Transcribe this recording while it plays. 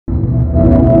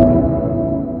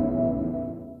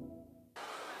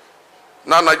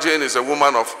Nana Jane is a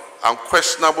woman of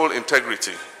unquestionable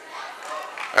integrity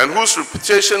and whose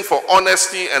reputation for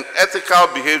honesty and ethical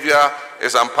behavior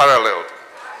is unparalleled.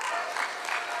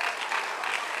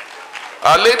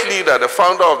 Our late leader, the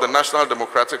founder of the National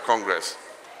Democratic Congress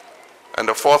and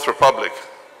the Fourth Republic,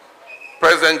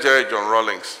 President Jerry John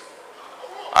Rawlings,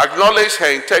 acknowledged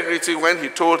her integrity when he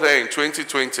told her in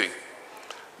 2020,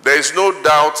 "There is no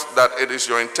doubt that it is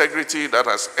your integrity that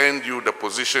has earned you the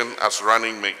position as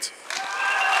running mate."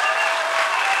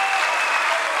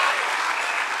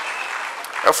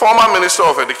 A former Minister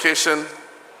of Education,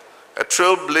 a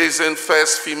trailblazing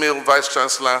first female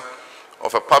Vice-Chancellor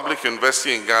of a public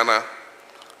university in Ghana,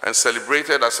 and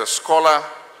celebrated as a scholar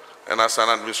and as an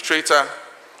administrator,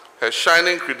 her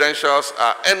shining credentials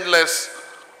are endless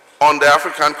on the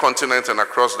African continent and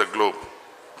across the globe.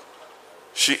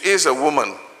 She is a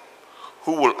woman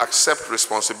who will accept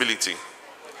responsibility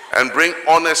and bring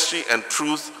honesty and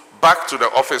truth back to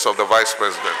the office of the Vice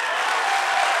President.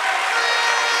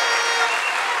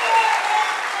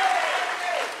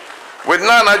 With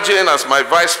Nana Jane as my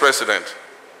Vice President,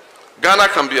 Ghana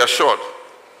can be assured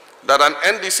that an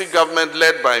NDC government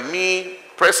led by me,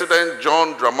 President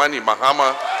John Dramani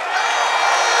Mahama,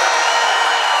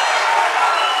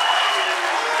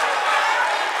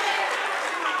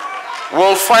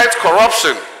 will fight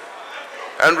corruption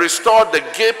and restore the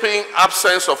gaping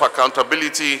absence of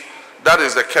accountability that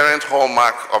is the current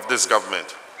hallmark of this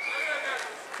government.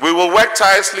 We will work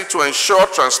tirelessly to ensure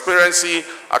transparency,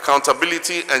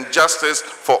 accountability, and justice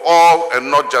for all and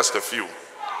not just a few.